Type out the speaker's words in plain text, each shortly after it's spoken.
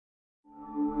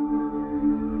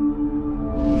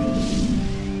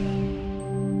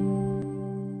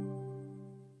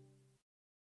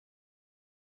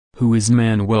Who is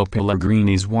Manuel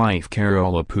Pellegrini's wife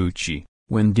Carola Pucci?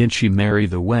 When did she marry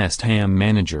the West Ham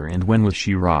manager and when was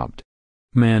she robbed?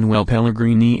 Manuel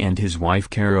Pellegrini and his wife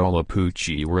Carola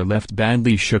Pucci were left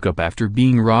badly shook up after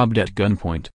being robbed at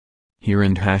gunpoint. Here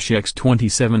and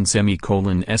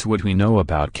 #X27 what we know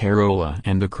about Carola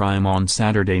and the crime on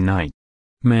Saturday night.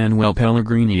 Manuel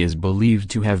Pellegrini is believed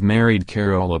to have married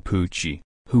Carola Pucci,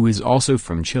 who is also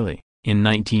from Chile, in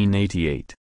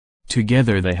 1988.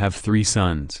 Together they have 3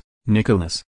 sons,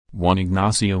 Nicolas, Juan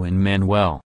Ignacio and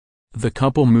Manuel. The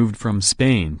couple moved from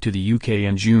Spain to the UK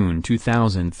in June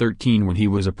 2013 when he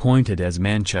was appointed as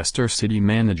Manchester City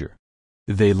manager.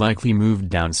 They likely moved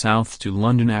down south to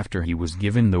London after he was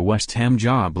given the West Ham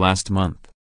job last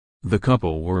month. The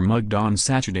couple were mugged on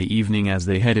Saturday evening as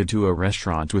they headed to a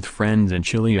restaurant with friends in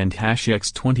Chile and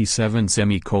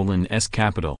 #X27's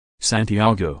capital,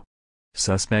 Santiago.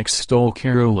 Suspects stole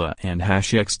Carola and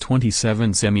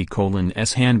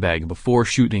 #X27's handbag before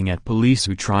shooting at police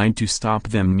who tried to stop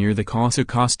them near the Casa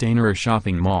Costanera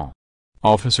shopping mall.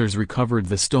 Officers recovered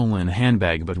the stolen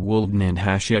handbag but Wolden and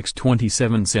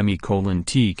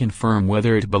 #X27t confirm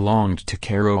whether it belonged to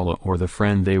Carola or the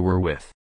friend they were with.